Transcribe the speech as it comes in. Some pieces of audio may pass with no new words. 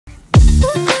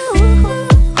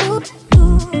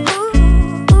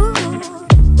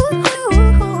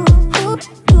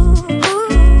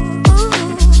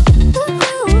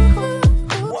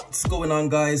on,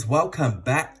 guys? Welcome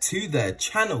back to the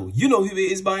channel. You know who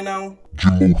it is by now.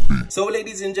 Jimothy. So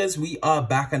ladies and gents, we are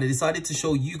back and I decided to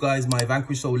show you guys my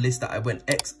Vanquish Soul list that I went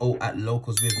XO at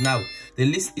locals with. Now, the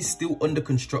list is still under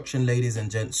construction, ladies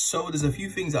and gents. So there's a few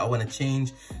things that I want to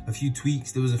change, a few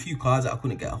tweaks. There was a few cards that I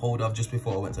couldn't get a hold of just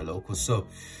before I went to locals. So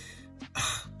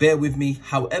bear with me.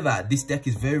 However, this deck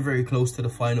is very close to the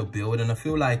final build, and I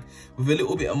feel like with a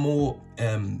little bit more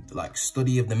like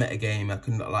study of the meta game, I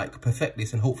can like perfect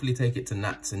this and hopefully take it to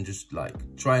Nats and just like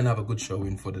try and have a good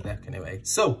showing for the deck anyway.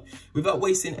 So without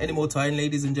wasting any more time,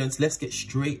 ladies and gents, let's get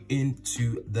straight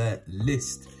into the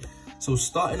list. So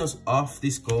starting us off,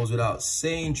 this goes without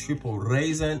saying, triple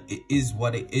Raisin. It is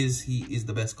what it is. He is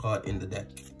the best card in the deck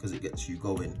because it gets you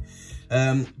going.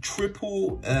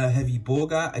 Triple Heavy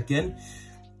Borga. Again,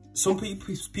 some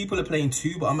people are playing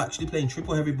two, but I'm actually playing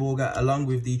triple Heavy Borga along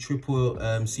with the triple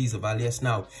Caesar Valius.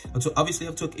 Now, obviously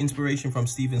I've took inspiration from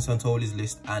Steven Santoli's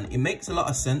list and it makes a lot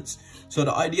of sense. So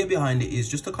the idea behind it is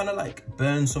just to kind of like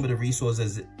burn some of the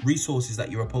resources that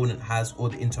your opponent has or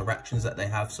the interactions that they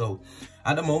have. So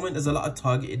at the moment, there's a lot of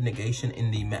targeted negation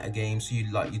in the meta game. So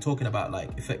you're talking about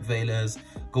like Effect Veilers,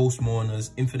 Ghost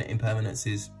Mourners, Infinite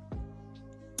Impermanences.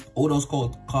 All those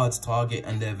cards target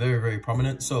and they're very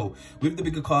prominent. So with the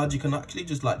bigger cards, you can actually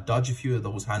just like dodge a few of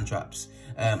those hand traps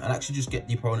and actually just get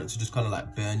the opponent to just kind of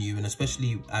like burn you. And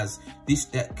especially as this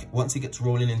deck, once it gets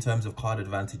rolling in terms of card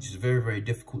advantage, is very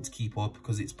difficult to keep up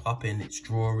because it's popping, it's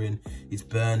drawing, it's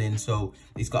burning. So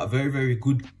it's got a very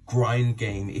good grind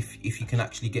game if you can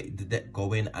actually get the deck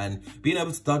going, and being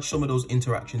able to dodge some of those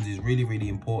interactions is really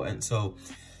important. So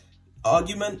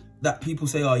argument that people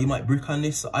say, oh, you might brick on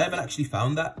this, I haven't actually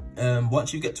found that.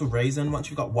 Once you get to Raisin, once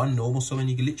you've got one normal summon,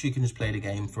 you literally can just play the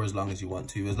game for as long as you want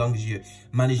to, as long as you're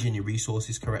managing your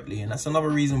resources correctly. And that's another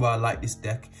reason why I like this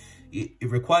deck. It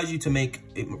requires you to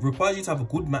have a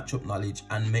good matchup knowledge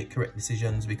and make correct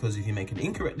decisions, because if you make an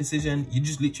incorrect decision, you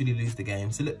just literally lose the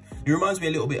game. So look, it reminds me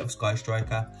a little bit of Sky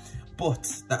Striker.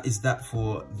 But that is that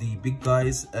for the big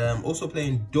guys. Also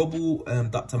playing double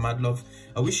Dr. Madlove.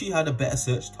 I wish he had a better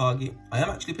search target. I am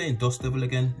actually playing Dust Devil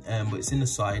again, but it's in the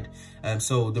side.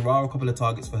 So there are a couple of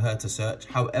targets for her to search.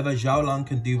 However, Xiaolang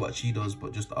can do what she does,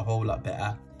 but just a whole lot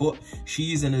better. But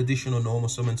she is an additional normal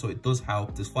summon, so it does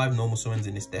help. There's 5 normal summons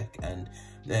in this deck, and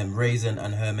Raisin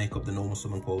and her make up the normal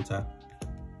summon quota.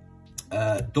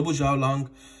 Double Xiaolang.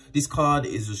 This card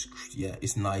is just, yeah,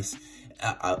 it's nice.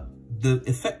 The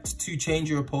effect to change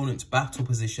your opponent's battle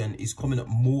position is coming up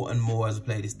more and more as I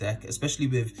play this deck, especially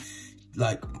with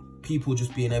like people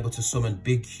just being able to summon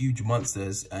big huge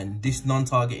monsters, and this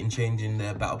non-targeting changing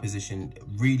their battle position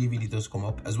really does come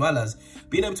up, as well as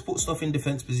being able to put stuff in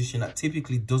defense position that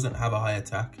typically doesn't have a high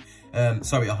attack,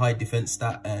 a high defense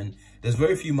stat. And there's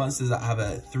very few monsters that have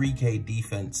a 3k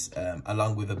defense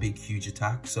along with a big huge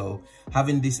attack, so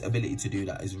having this ability to do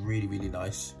that is really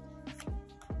nice.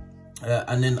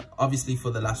 And then obviously for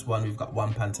the last one, we've got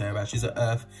one Pantera. She's at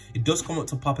Earth. It does come up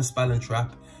to pop a spell and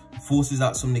trap, forces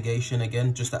out some negation.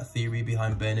 Again, just that theory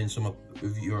behind burning some of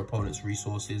your opponent's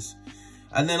resources.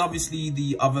 And then obviously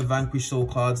the other Vanquish Soul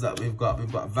cards that we've got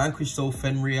Vanquish Soul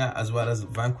Fenrir as well as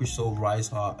Vanquish Soul Rise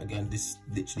Heart. Again, this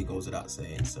literally goes without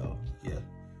saying. So yeah,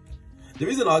 there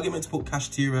is an argument to put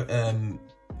Kashtira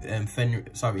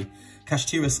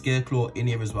Kashtira Scareclaw in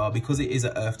here as well, because it is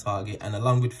an earth target, and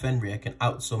along with Fenrir can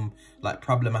out some like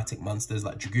problematic monsters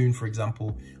like Dragoon, for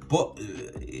example, but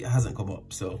it hasn't come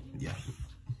up, so yeah.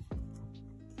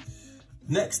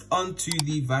 Next, on to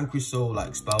the Vanquish Soul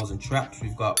like spells and traps.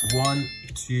 We've got 1,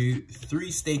 2,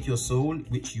 3 Stake Your Soul,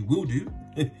 which you will do.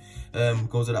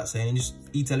 Goes without saying, just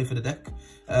E-Telly for the deck.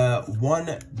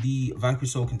 1 the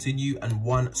Vanquish Soul Continue, and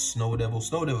 1 Snow Devil.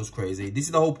 Snow Devil's crazy. This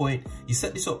is the whole point. You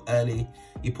set this up early,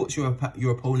 it puts your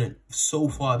opponent so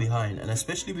far behind, and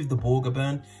especially with the Borga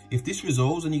burn, if this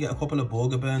resolves and you get a couple of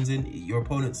Borga burns in, your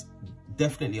opponent's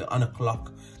definitely on a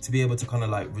clock to be able to kind of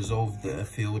like resolve the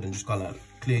field and just kind of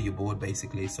clear your board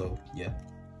basically. So yeah.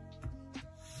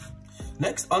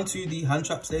 Next, onto the hand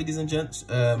traps, ladies and gents.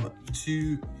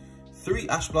 2, 3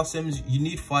 Ash Blossoms. You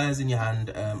need fires in your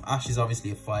hand. Ash is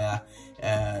obviously a fire.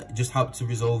 Just help to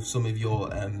resolve some of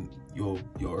your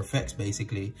effects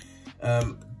basically.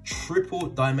 Triple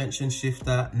Dimension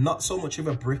Shifter. Not so much of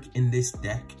a brick in this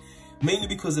deck, mainly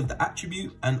because of the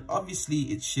attribute, and obviously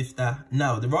it's Shifter.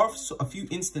 Now, there are a few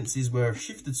instances where I've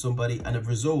shifted somebody and have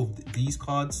resolved these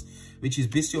cards, which is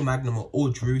Bestial Magnum or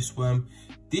Druid Swarm.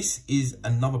 this is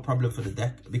another problem for the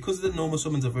deck. Because the normal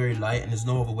summons are very light and there's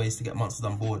no other ways to get monsters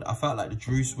on board, I felt like the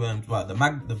Drew Swarms, well, the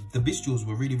Bestials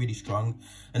were really strong.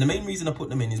 And the main reason I put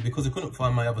them in is because I couldn't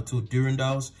find my other two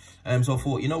Durandals. So I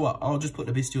thought, you know what, I'll just put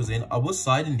the Bestials in. I was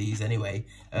siding these anyway,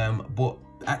 but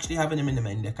actually having them in the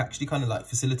main deck actually kind of like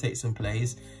facilitates some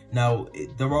plays. Now,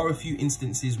 there are a few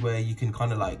instances where you can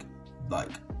kind of like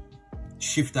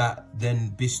shift that, then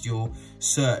Bestial,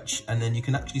 search, and then you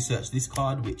can actually search this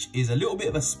card, which is a little bit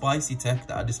of a spicy tech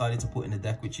that I decided to put in the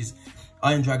deck, which is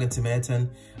Iron Dragon Tiamaton.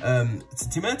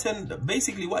 Tiamaton,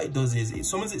 basically what it does is it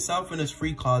summons itself when there's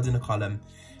 3 cards in a column,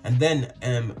 and then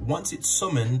once it's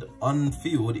summoned on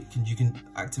field, you can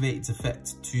activate its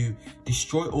effect to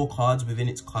destroy all cards within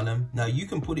its column. Now you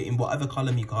can put it in whatever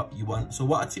column you want. So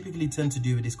what I typically tend to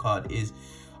do with this card is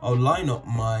I'll line up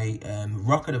my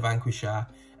Rocker the Vanquisher,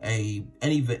 any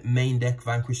main deck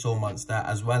Vanquish Soul Monster,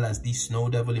 as well as the Snow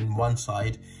Devil in one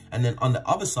side, and then on the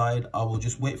other side I will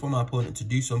just wait for my opponent to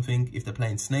do something. If they're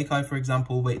playing Snake Eye, for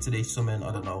example, wait till they summon,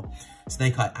 I don't know,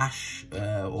 Snake Eye Ash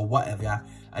or whatever, yeah,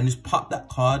 and just pop that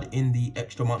card in the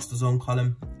extra monster zone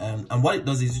column, and what it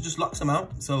does is it just locks them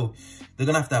out. So they're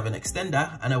gonna have to have an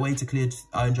extender and a way to clear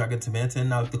Iron Dragon Tiamaton.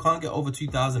 Now if they can't get over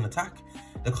 2000 attack,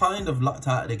 they're kind of locked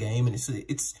out of the game, and it's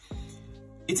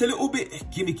a little bit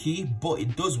gimmicky, but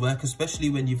it does work, especially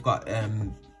when you've got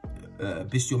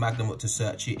Bestial Magnum up to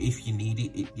search it if you need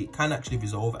it. It can actually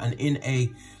resolve, and in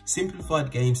a simplified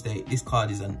game state, this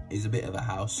card is a bit of a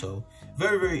house. So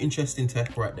very interesting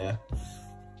tech right there.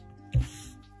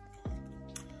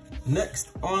 Next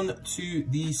on to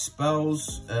the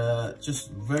spells,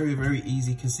 just very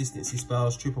easy consistency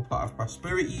spells. Triple Pot of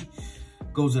Prosperity.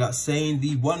 Goes without saying,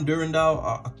 the one Durandal,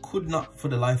 I could not for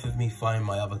the life of me find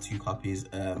my other 2 copies.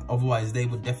 Otherwise they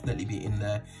would definitely be in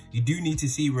there. You do need to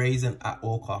see Raisin at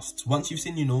all costs. Once you've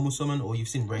seen your normal summon or you've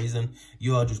seen Raisin,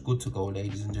 you are just good to go,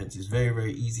 ladies and gents. It's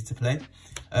very easy to play.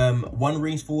 1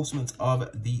 reinforcement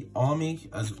of the army,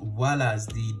 as well as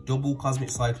the double Cosmic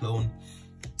Cyclone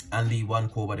and the 1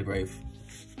 Call by the Grave.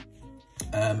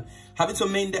 Having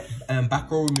some main deck back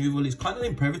row removal is kind of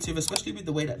imperative, especially with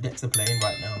the way that decks are playing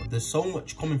right now. There's so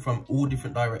much coming from all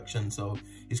different directions, so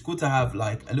it's good to have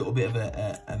like a little bit of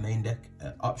a main deck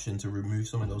option to remove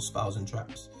some of those spells and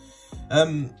traps.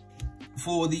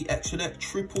 For the extra deck,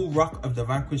 Triple Rock of the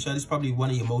Vanquisher is probably one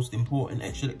of your most important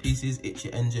extra deck pieces. It's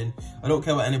your engine. I don't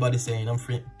care what anybody's saying, I'm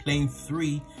playing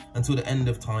 3 until the end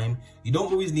of time. You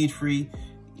don't always need 3.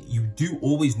 You do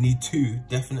always need 2,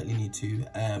 definitely need 2,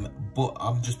 but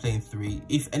I'm just playing 3.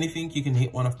 If anything, you can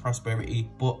hit 1 of Prosperity,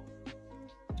 but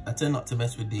I tend not to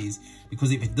mess with these,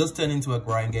 because if it does turn into a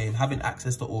grind game, having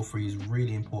access to all 3 is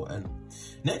really important.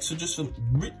 Next, so just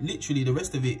literally the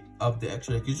rest of it, of the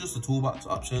extra deck, is just a toolbox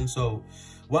option. So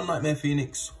 1 Nightmare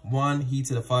Phoenix, 1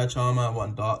 Heat of the Fire Charmer,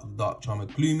 1 Dark Charmer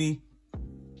Gloomy.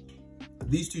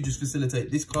 These 2 just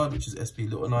facilitate this card, which is SP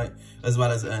Little Knight, as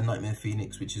well as Nightmare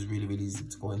Phoenix, which is really easy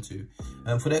to go into.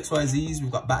 For the XYZs,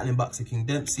 we've got Battling Boxer King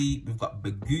Dempsey, we've got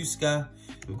Baguska,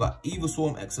 we've got Evil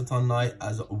Swarm Exoton Knight,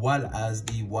 as well as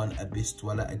the 1 Abyss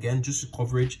Dweller. Again, just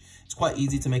coverage. It's quite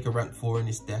easy to make a rank 4 in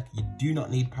this deck. You do not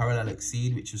need Parallel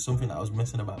Exceed, which is something that I was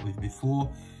messing about with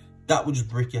before. That would just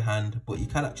break your hand, but you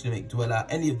can actually make Dweller,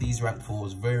 any of these rank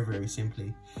 4s, very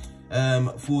simply.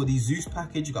 For the Zeus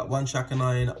package, you got 1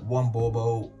 Shakanine, 1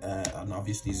 Bobo, and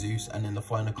obviously Zeus, and then the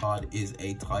final card is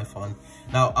a Typhon.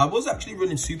 Now, I was actually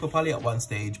running Super Poly at one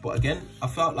stage, but again, I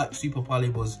felt like Super Poly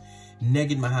was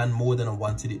negging my hand more than I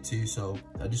wanted it to, so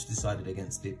I just decided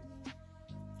against it.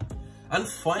 And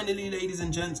finally, ladies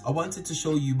and gents, I wanted to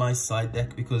show you my side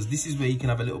deck, because this is where you can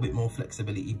have a little bit more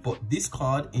flexibility, but this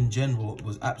card in general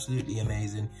was absolutely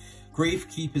amazing.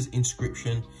 Gravekeeper's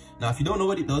Inscription. Now, if you don't know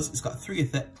what it does, it's got 3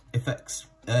 effects.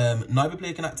 Neither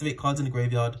player can activate cards in the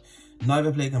graveyard,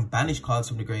 neither player can banish cards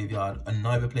from the graveyard, and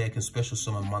neither player can special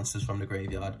summon monsters from the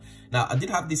graveyard. Now, I did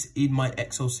have this in my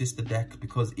Exo Sister deck,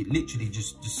 because it literally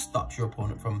just stops your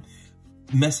opponent from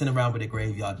messing around with the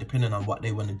graveyard, depending on what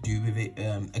they want to do with it.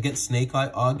 Against Snake Eye,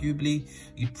 arguably,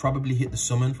 you'd probably hit the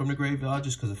summon from the graveyard,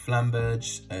 just because of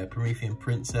Flamberge, Promethean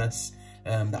Princess,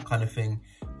 that kind of thing.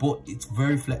 But it's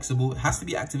very flexible. It has to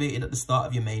be activated at the start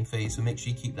of your main phase, so make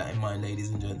sure you keep that in mind, ladies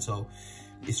and gents. So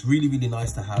it's really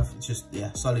nice to have. It's just,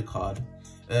 yeah, solid card.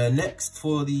 Next,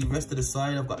 for the rest of the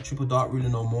side, I've got Triple Dark Ruler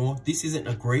No More. This isn't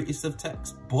the greatest of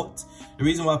techs, but the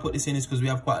reason why I put this in is because we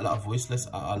have quite a lot of voiceless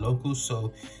at our locals,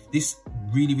 so this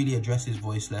really addresses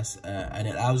voiceless, and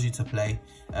it allows you to play.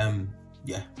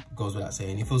 Yeah, goes without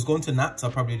saying. If I was going to Nats,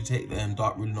 I'd probably take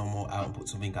Dark Ruler No More out and put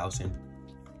something else in.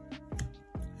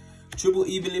 Triple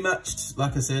Evenly Matched.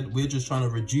 Like I said, we're just trying to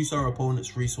reduce our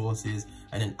opponent's resources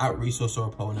and then out-resource your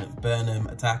opponent, burn them,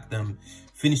 attack them,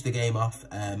 finish the game off,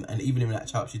 and even that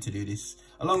helps you to do this.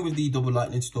 Along with the double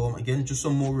lightning storm, again, just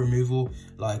some more removal.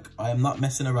 Like, I am not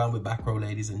messing around with back row,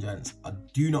 ladies and gents. I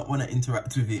do not want to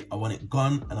interact with it. I want it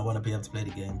gone, and I want to be able to play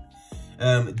the game.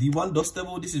 The one Dust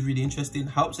Devil, this is really interesting.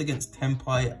 Helps against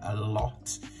Tempai a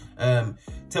lot.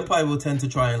 Tempai will tend to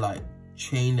try and like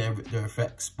chain their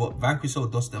effects, but Vanquish or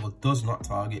Dust Devil does not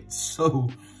target. So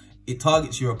it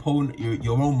targets your opponent,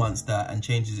 your own monster, and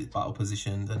changes its battle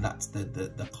positions, and that's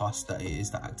the cost that it is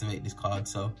to activate this card.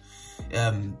 So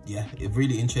yeah, it's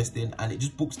really interesting, and it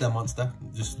just books their monster,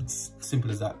 just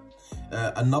simple as that.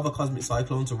 Another Cosmic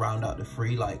Cyclone to round out the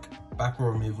 3, like back row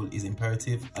removal is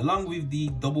imperative, along with the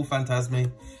double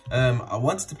Phantasme. I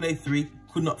wanted to play 3,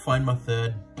 could not find my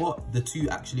 3rd, but the 2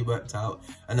 actually worked out,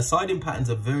 and the siding patterns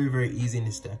are very easy in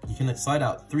this deck. You can side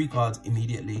out 3 cards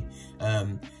immediately.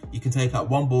 You can take out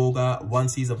 1 Bolga, 1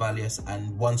 Caesar Valius,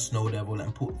 and 1 Snow Devil,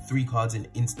 and put 3 cards in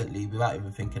instantly without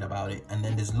even thinking about it. And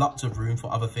then there's lots of room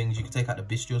for other things. You can take out the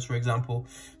Bestials, for example.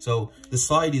 So the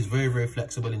side is very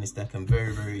flexible in this deck, and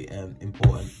very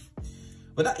important.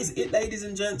 But that is it, ladies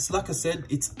and gents. Like I said,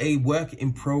 it's a work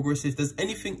in progress. If there's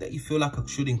anything that you feel like I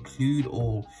should include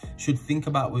or should think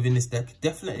about within this deck,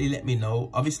 definitely let me know.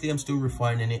 Obviously, I'm still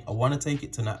refining it. I want to take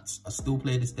it to Nats. I still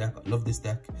play this deck. I love this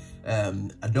deck.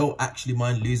 I don't actually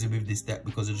mind losing with this deck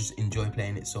because I just enjoy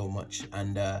playing it so much.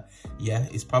 And yeah,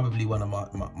 it's probably one of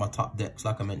my top decks,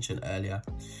 like I mentioned earlier.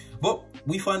 But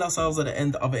we find ourselves at the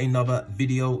end of another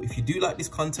video. If you do like this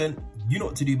content, you know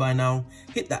what to do by now.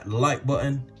 Hit that like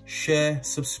button, share,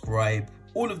 subscribe,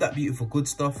 all of that beautiful good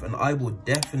stuff, and I will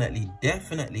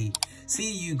definitely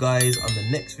see you guys on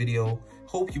the next video.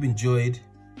 Hope you enjoyed.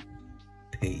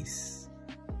 Peace.